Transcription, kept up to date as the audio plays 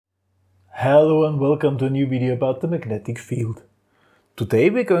Hello and welcome to a new video about the magnetic field.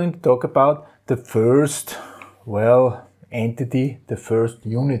 Today we're going to talk about the first, entity, the first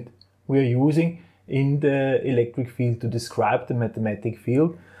unit we are using in the electric field to describe the magnetic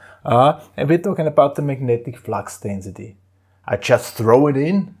field. And we're talking about the magnetic flux density. I just throw it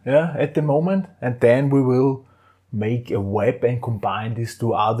in at the moment, and then we will make a web and combine these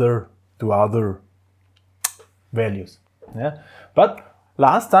to other values. But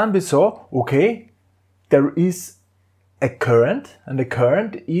last time we saw, okay, there is a current, and the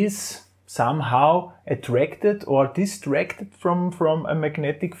current is somehow attracted or distracted from a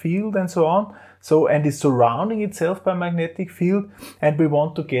magnetic field and so on. And is surrounding itself by a magnetic field, and we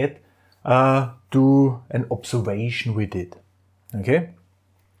want to get to an observation with it. Okay.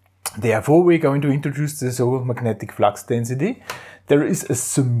 Therefore, we're going to introduce the so-called magnetic flux density. There is a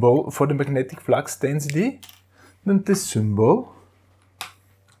symbol for the magnetic flux density, and the symbol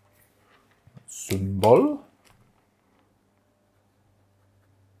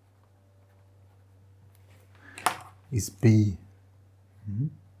is B.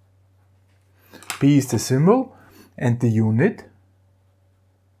 B is the symbol, and the unit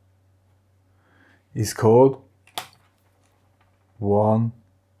is called 1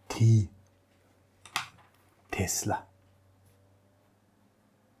 T, Tesla.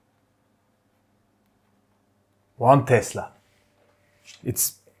 1 Tesla.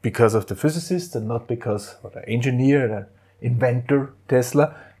 It's because of the physicist and not because of the engineer, the inventor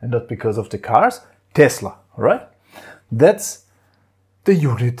Tesla, and not because of the cars, Tesla, right? That's the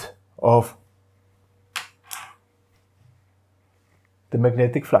unit of the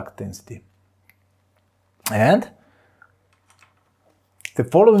magnetic flux density. And the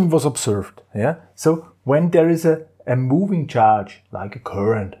following was observed. So when there is a moving charge, like a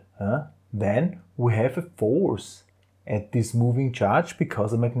current, then we have a force at this moving charge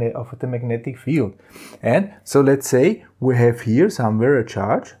because of the magnetic field. And so let's say we have here somewhere a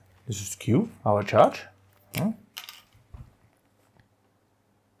charge. This is Q, our charge.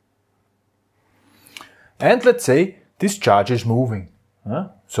 And let's say this charge is moving.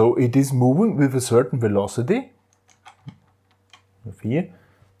 So it is moving with a certain velocity. Here,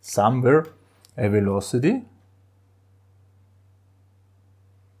 somewhere a velocity.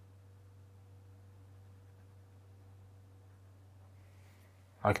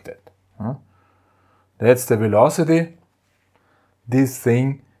 Like that. That's the velocity this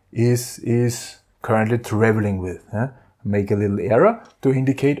thing is currently traveling with. Make a little arrow to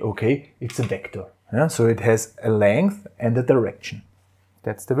indicate, okay, it's a vector. So it has a length and a direction.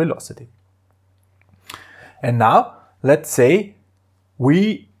 That's the velocity. And now, let's say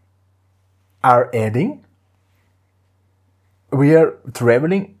we are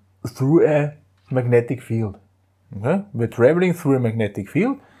traveling through a magnetic field. Okay? We're traveling through a magnetic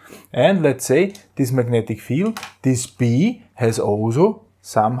field, and let's say this magnetic field, this B, has also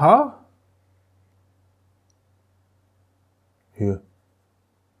somehow here.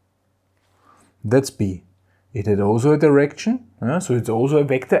 That's B. It had also a direction, so it's also a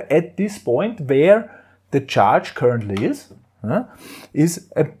vector at this point where the charge currently is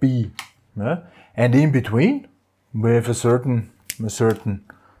a B. And in between we have a certain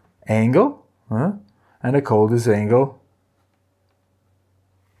angle, and I call this angle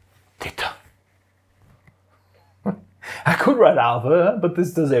theta. I could write alpha, but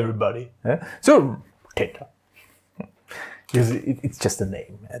this does everybody. So theta. It's just a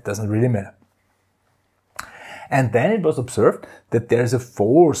name, it doesn't really matter. And then it was observed that there's a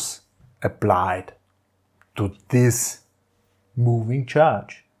force applied to this moving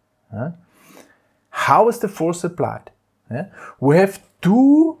charge. How is the force applied? We have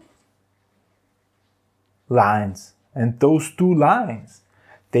two lines, and those two lines,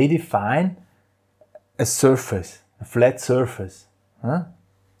 they define a surface, a flat surface.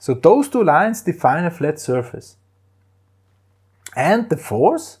 So those two lines define a flat surface. And the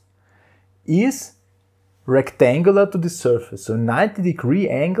force is rectangular to the surface, so 90-degree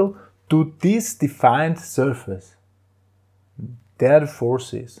angle to this defined surface. There the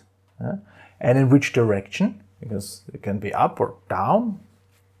force is. And in which direction? Because it can be up or down,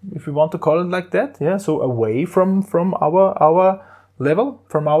 if you want to call it like that. So away from our level,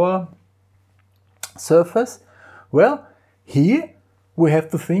 from our surface. Well, here we have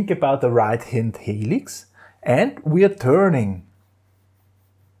to think about the right-hand helix, and we are turning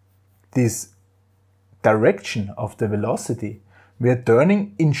this direction of the velocity. We are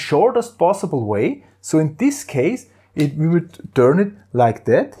turning in shortest possible way. So in this case, we would turn it like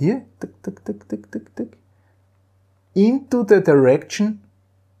that here, tick, tick, tick, tick, tick, tick, into the direction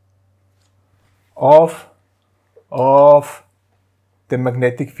of the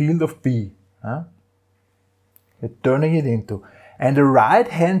magnetic field of B. We're turning it into. And the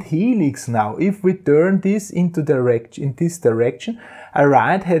right-hand helix now, if we turn this in this direction, a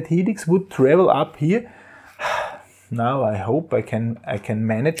right-hand helix would travel up here. Now I hope I can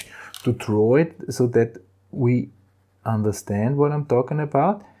manage to draw it so that we understand what I'm talking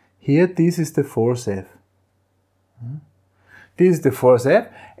about. Here, this is the force F. This is the force F,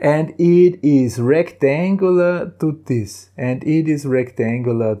 and it is rectangular to this, and it is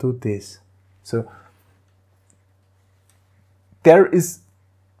rectangular to this. So there is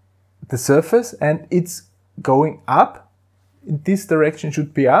the surface, and it's going up. In this direction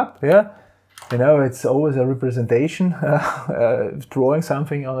should be up, yeah. You know, it's always a representation, drawing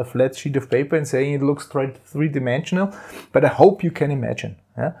something on a flat sheet of paper and saying it looks three-dimensional, but I hope you can imagine.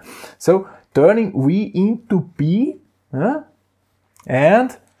 Yeah? So turning V into B,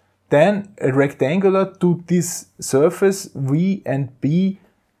 and then a rectangular to this surface, V and B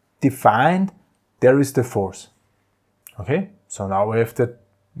defined, there is the force. Okay, so now we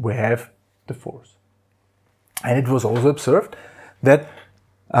have the force. And it was also observed that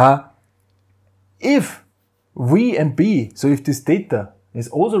if V and B, so if this theta is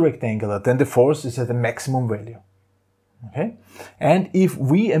also rectangular, then the force is at the maximum value. Okay? And if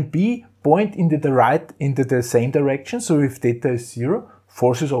V and B point into the same direction, so if theta is 0,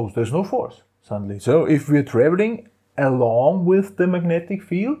 force is also, there's no force suddenly. So if we're traveling along with the magnetic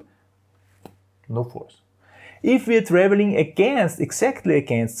field, no force. If we're traveling exactly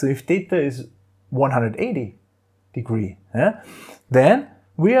against, so if theta is 180 degree, then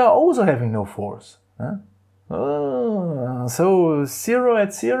we are also having no force. So 0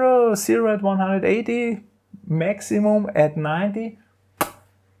 at 0, 0 at 180, maximum at 90.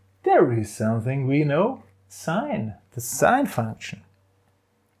 There is something we know, sine, the sine function.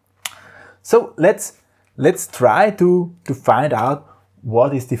 So let's try to find out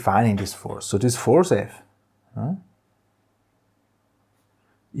what is defining this force. So this force F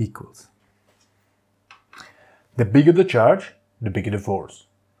equals, the bigger the charge, the bigger the force.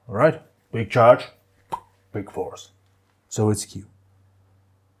 All right, big charge, big force. So it's Q.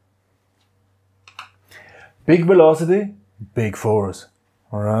 Big velocity, big force.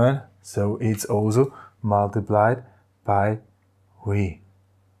 All right, so it's also multiplied by V.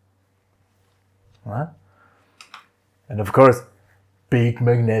 All right? And of course, big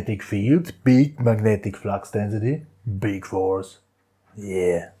magnetic field, big magnetic flux density, big force.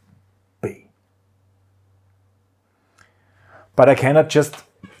 Yeah, B. But I cannot just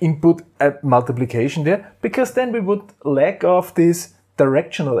input a multiplication there, because then we would lack of this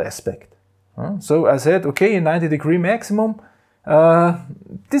directional aspect. So I said, okay, a 90-degree maximum,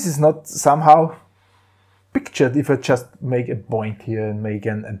 this is not somehow pictured if I just make a point here and make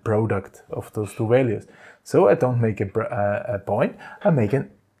a product of those two values. So I don't make a point, I make an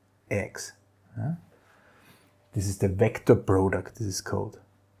X. This is the vector product, this is called.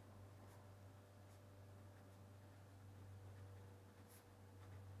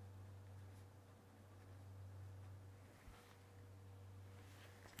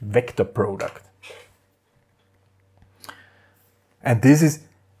 Vector product. And this is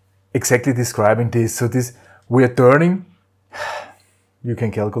exactly describing this. So this, we are turning, you can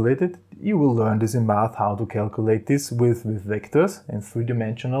calculate it. You will learn this in math, how to calculate this with vectors in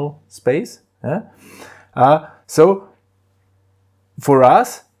three-dimensional space. So for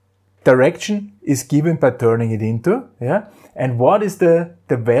us, direction is given by turning it into, and what is the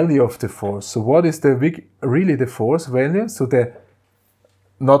value of the force? So what is really the force value? So the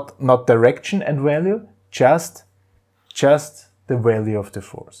not direction and value, just the value of the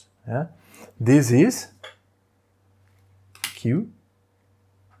force. This is Q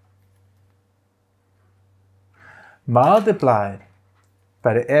multiplied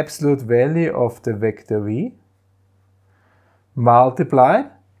by the absolute value of the vector V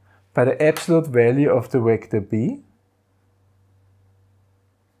multiplied by the absolute value of the vector B.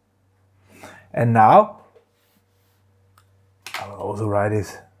 And now I will also write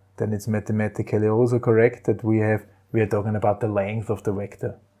this, then it's mathematically also correct that we are talking about the length of the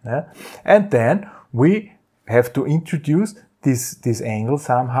vector. And then we have to introduce this angle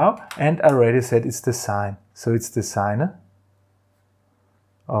somehow, and I already said it's the sine. So it's the sine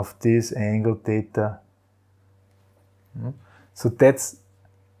of this angle theta. So that's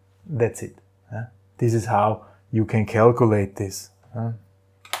it. This is how you can calculate this.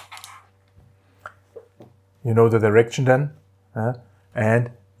 You know the direction then,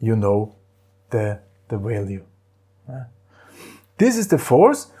 and you know the value. This is the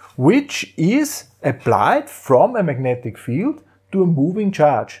force which is applied from a magnetic field to a moving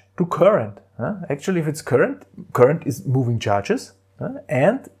charge, to current. Actually, if it's current is moving charges.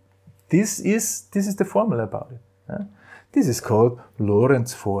 And this is the formula about it. This is called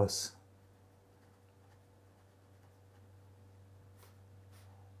Lorentz force.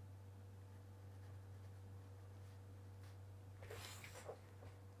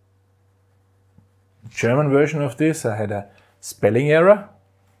 German version of this, I had a spelling error.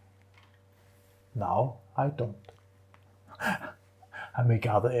 Now I don't. I make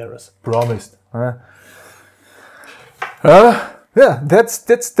other errors, promised. Yeah,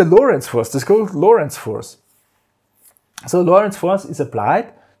 that's the Lorentz force. That's called Lorentz force. So Lorentz force is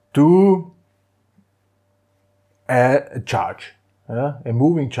applied to a charge, a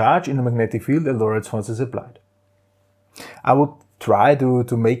moving charge in a magnetic field. A Lorentz force is applied. I will try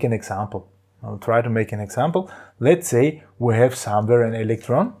to make an example. I'll try to make an example. Let's say we have somewhere an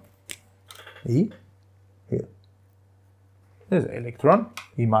electron, E, here. There's an electron,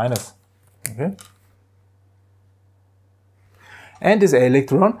 E minus, okay? And this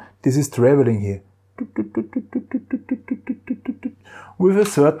electron, this is traveling here with a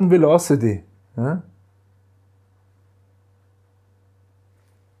certain velocity.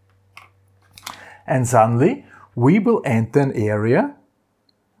 And suddenly we will enter an area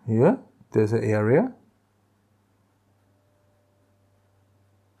here. There's an area.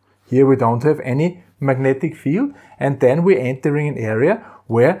 Here we don't have any magnetic field, and then we're entering an area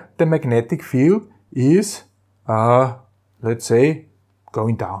where the magnetic field is, let's say,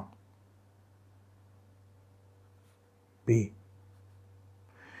 going down. B.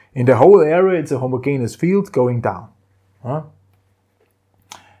 In the whole area, it's a homogeneous field going down.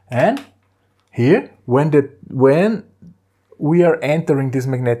 And here, when we are entering this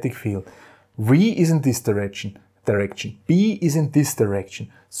magnetic field, V is in this direction, B is in this direction.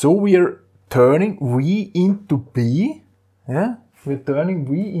 So we are turning V into B. Yeah? We're turning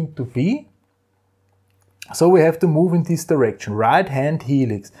V into B. So we have to move in this direction, right-hand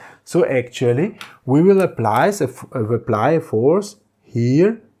helix. So actually, we will apply a force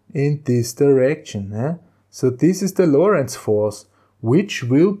here in this direction. Yeah? So this is the Lorentz force, which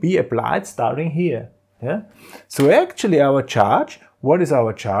will be applied starting here. Yeah? So actually our charge, what is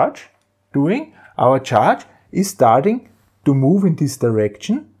our charge doing? Our charge is starting to move in this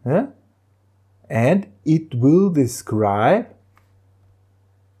direction, yeah? And it will describe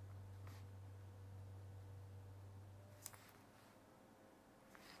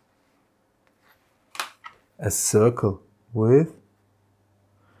a circle with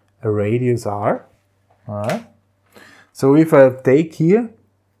a radius r. Alright. So if I take here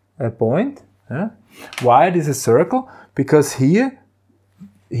a point, yeah? Why it is a circle? Because here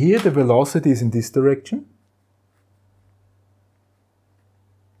the velocity is in this direction.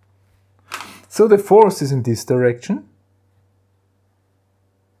 So the force is in this direction.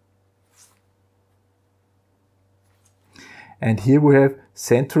 And here we have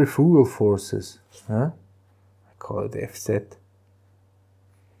centrifugal forces. I call it Fz.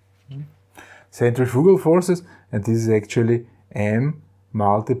 Centrifugal forces, and this is actually m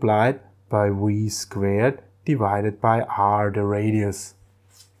multiplied by v squared divided by r, the radius.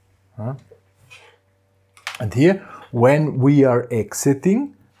 And here, when we are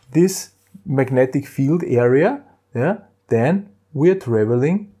exiting this magnetic field area, yeah, then we are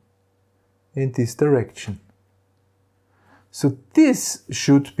traveling in this direction. So this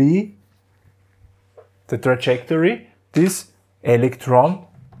should be the trajectory this electron,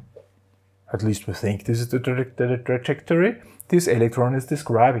 at least we think this is the trajectory this electron is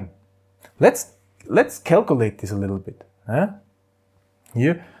describing. Let's calculate this a little bit.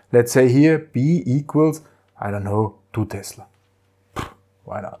 Here, let's say here B equals, I don't know, 2 Tesla.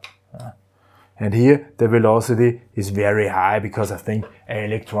 Why not? And here the velocity is very high because I think an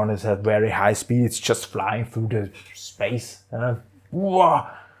electron is at very high speed. It's just flying through the space. Wow!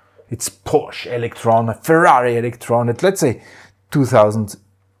 It's Porsche electron, a Ferrari electron at, let's say, 2000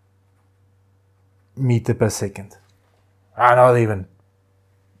 meters per second. Not even.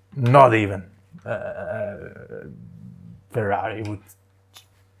 Ferrari would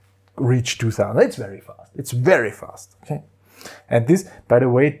reach 2000. It's very fast. It's very fast. Okay. And this, by the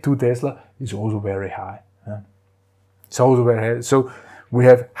way, 2 Tesla is also very high. It's also very high. So we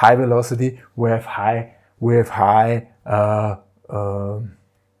have high velocity. We have high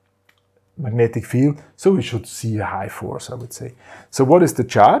magnetic field. So we should see a high force, I would say. So what is the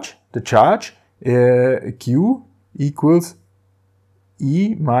charge? The charge Q equals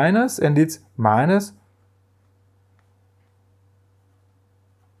E minus, and it's minus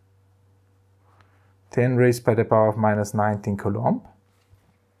 10 raised by the power of minus 19 Coulomb.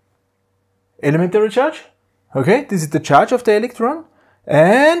 Elementary charge. Okay, this is the charge of the electron.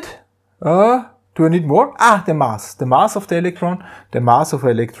 And to Do I need more? Ah, the mass. The mass of the electron. The mass of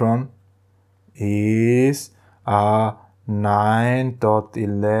electron is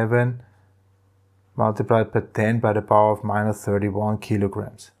 9.11 multiplied by 10 by the power of minus 31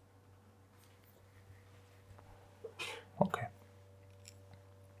 kilograms. Okay.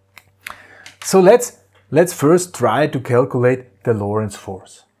 So let's first try to calculate the Lorentz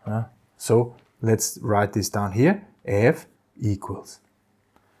force. So let's write this down here. F equals.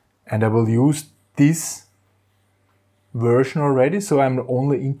 And I will use this version already, so I'm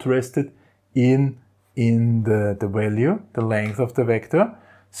only interested in the value, the length of the vector.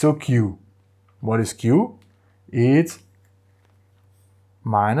 So Q. What is Q? It's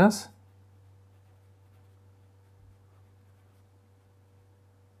minus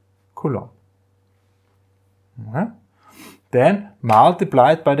Coulomb. Okay. Then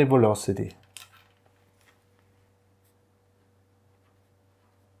multiplied by the velocity.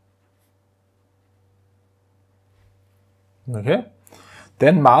 Okay.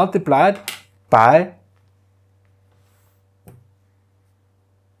 Then multiplied by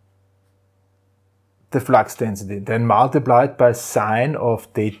the flux density. Then multiplied by sine of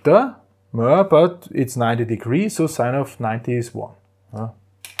theta. But it's 90 degrees, so sine of 90 is 1. I'll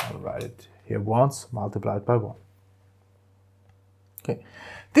write it here once, multiplied by 1. Okay.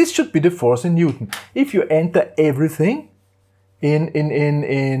 This should be the force in Newton. If you enter everything in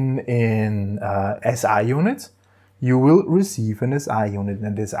SI units, you will receive an SI unit,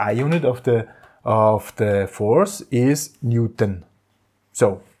 and the SI unit of the force is Newton.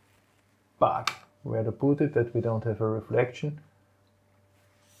 So, but where to put it that we don't have a reflection?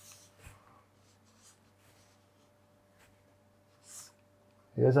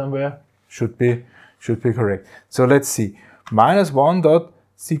 Here somewhere should be correct. So let's see. Minus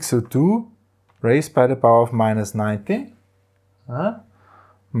 1.602 raised by the power of minus 19.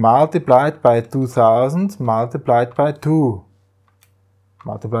 Multiplied by 2000 multiplied by 2.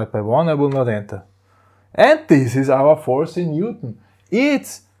 Multiplied by 1 I will not enter. And this is our force in Newton.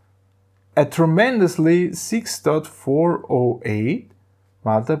 It's a tremendously 6.408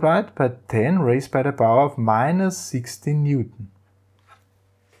 multiplied by 10 raised by the power of minus 16 Newton.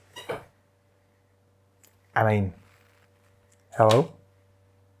 I mean, hello?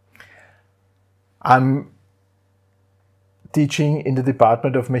 I'm teaching in the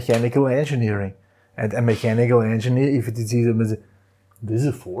Department of Mechanical Engineering. And a mechanical engineer, if it is this is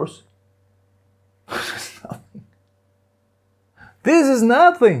a force? This is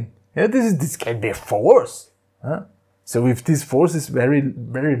nothing. Yeah, this can be a force. So if this force is very,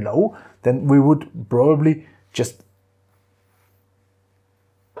 very low, then we would probably just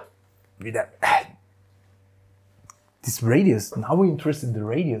this radius. Now we're interested in the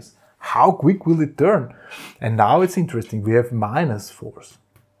radius. How quick will it turn? And now it's interesting. We have minus force.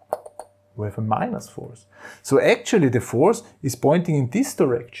 We have a minus force. So actually the force is pointing in this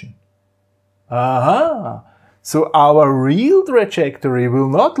direction. Aha! So our real trajectory will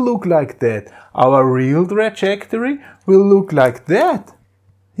not look like that. Our real trajectory will look like that.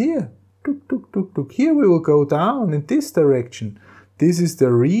 Here. Tuk, tuk, tuk, tuk. Here we will go down in this direction. This is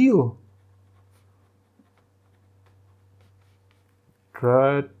the real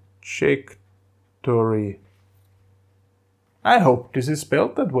trajectory. I hope this is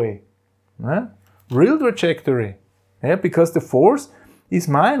spelled that way. Real trajectory. Yeah, because the force is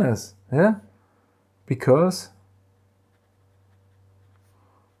minus. Yeah? Because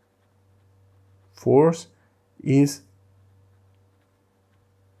force is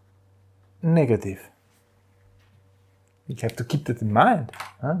negative. You have to keep that in mind.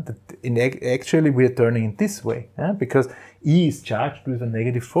 That actually we are turning in this way, because E is charged with a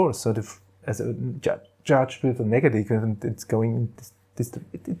negative force. So charged with a negative, and it's going this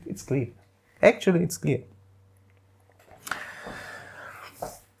it's clear. Actually, it's clear.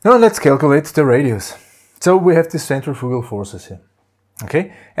 Now let's calculate the radius. So we have the centrifugal forces here,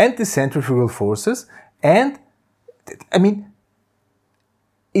 okay, and the centrifugal forces, and I mean,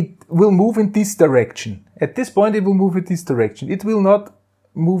 it will move in this direction. At this point it will move in this direction. It will not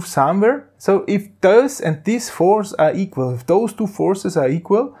move somewhere. So if those and this force are equal, if those two forces are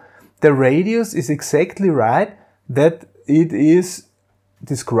equal, the radius is exactly right, that it is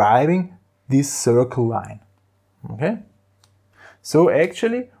describing this circle line. Okay? So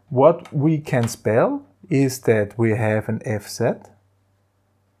actually what we can spell is that we have an Fz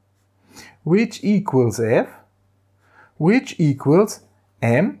which equals F, which equals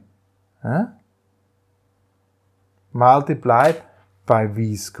M multiplied by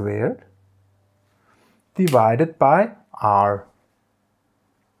V squared divided by R.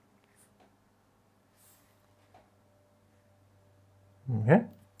 Okay.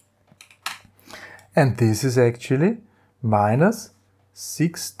 And this is actually minus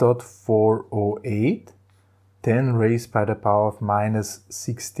 6.408, 10 raised by the power of minus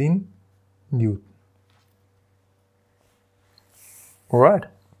 16 Newton. All right.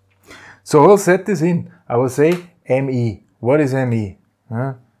 So I'll set this in. I will say ME. What is ME?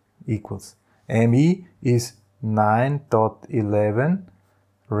 Equals. ME is 9.11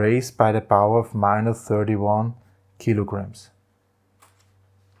 raised by the power of minus 31 kilograms.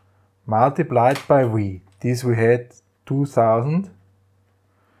 Multiplied by V. This we had 2000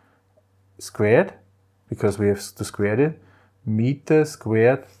 squared, because we have to square it, meter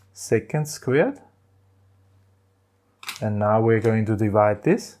squared second squared. And now we're going to divide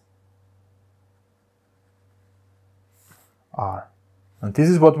this. R. And this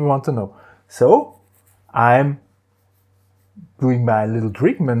is what we want to know. So I'm doing my little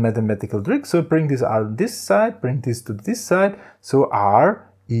trick, my mathematical trick. So bring this R on this side, bring this to this side. So R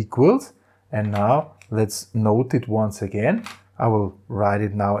equals, and now let's note it once again. I will write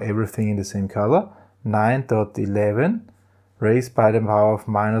it now, everything in the same color. 9.11 raised by the power of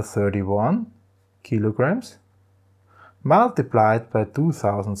minus 31 kilograms multiplied by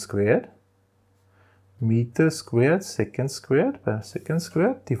 2000 squared, meter squared second squared by second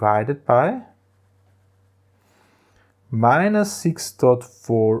squared, divided by minus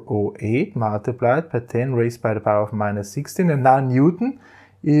 6.408 multiplied by 10 raised by the power of minus 16. And now Newton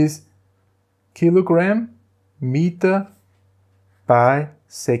is kilogram meter by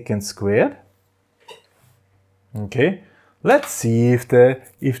second squared. Okay, let's see if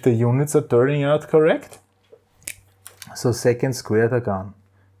the units are turning out correct. So second squared are gone,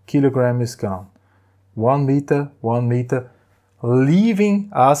 kilogram is gone, 1 meter, leaving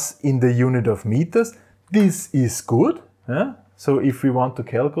us in the unit of meters. This is good. So if we want to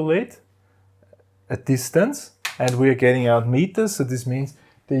calculate a distance and we are getting out meters, so this means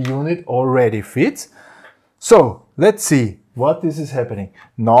the unit already fits. So let's see what this is happening.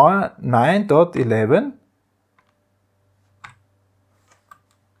 Now 9.11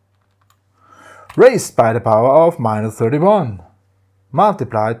 raised by the power of minus 31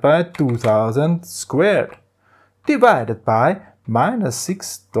 multiplied by 2000 squared divided by minus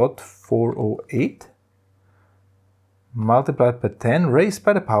 6.408 multiplied by 10 raised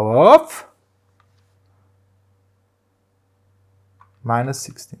by the power of minus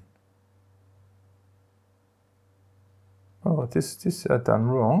 16. Oh, this I done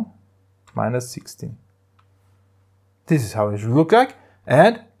wrong. Minus 16. This is how it should look like.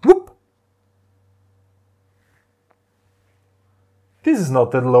 And whoop! This is not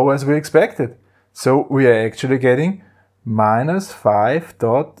that low as we expected. So we are actually getting minus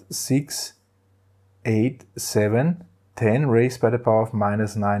 5.687, 10 raised by the power of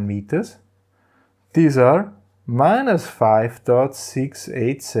minus 9 meters. These are minus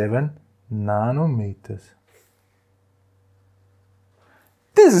 5.687 nanometers.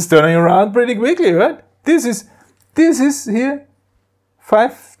 This is turning around pretty quickly, right? This is here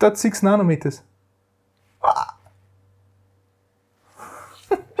 5.6 nanometers.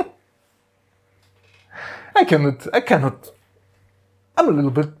 I cannot, I'm a little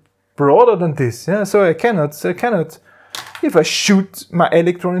bit broader than this, yeah, so I cannot, if I shoot my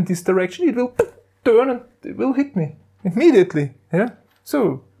electron in this direction, it will turn and it will hit me immediately, yeah,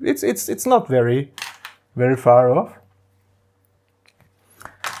 so it's not very far off.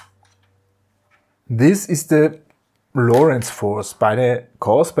 This is the Lorentz force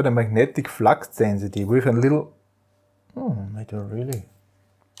caused by the magnetic flux density with a little, made a really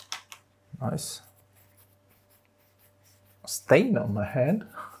nice stain on my hand.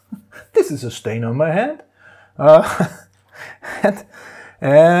 This is a stain on my hand.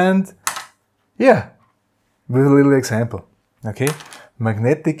 And yeah, with a little example. Okay,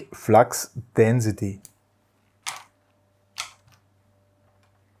 magnetic flux density.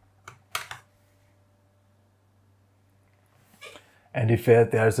 And if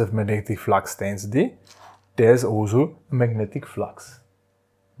there's a magnetic flux density, there's also a magnetic flux.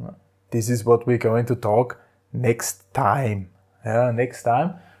 This is what we're going to talk next time. Next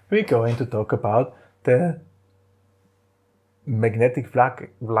time we're going to talk about the magnetic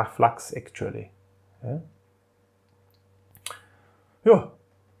flux actually. Yeah,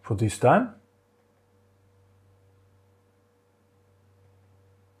 for this time.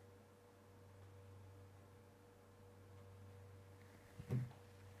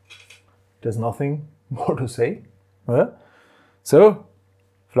 There's nothing more to say. So,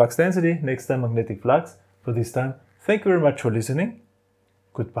 flux density, next time magnetic flux. For this time, thank you very much for listening.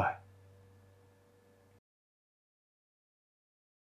 Goodbye.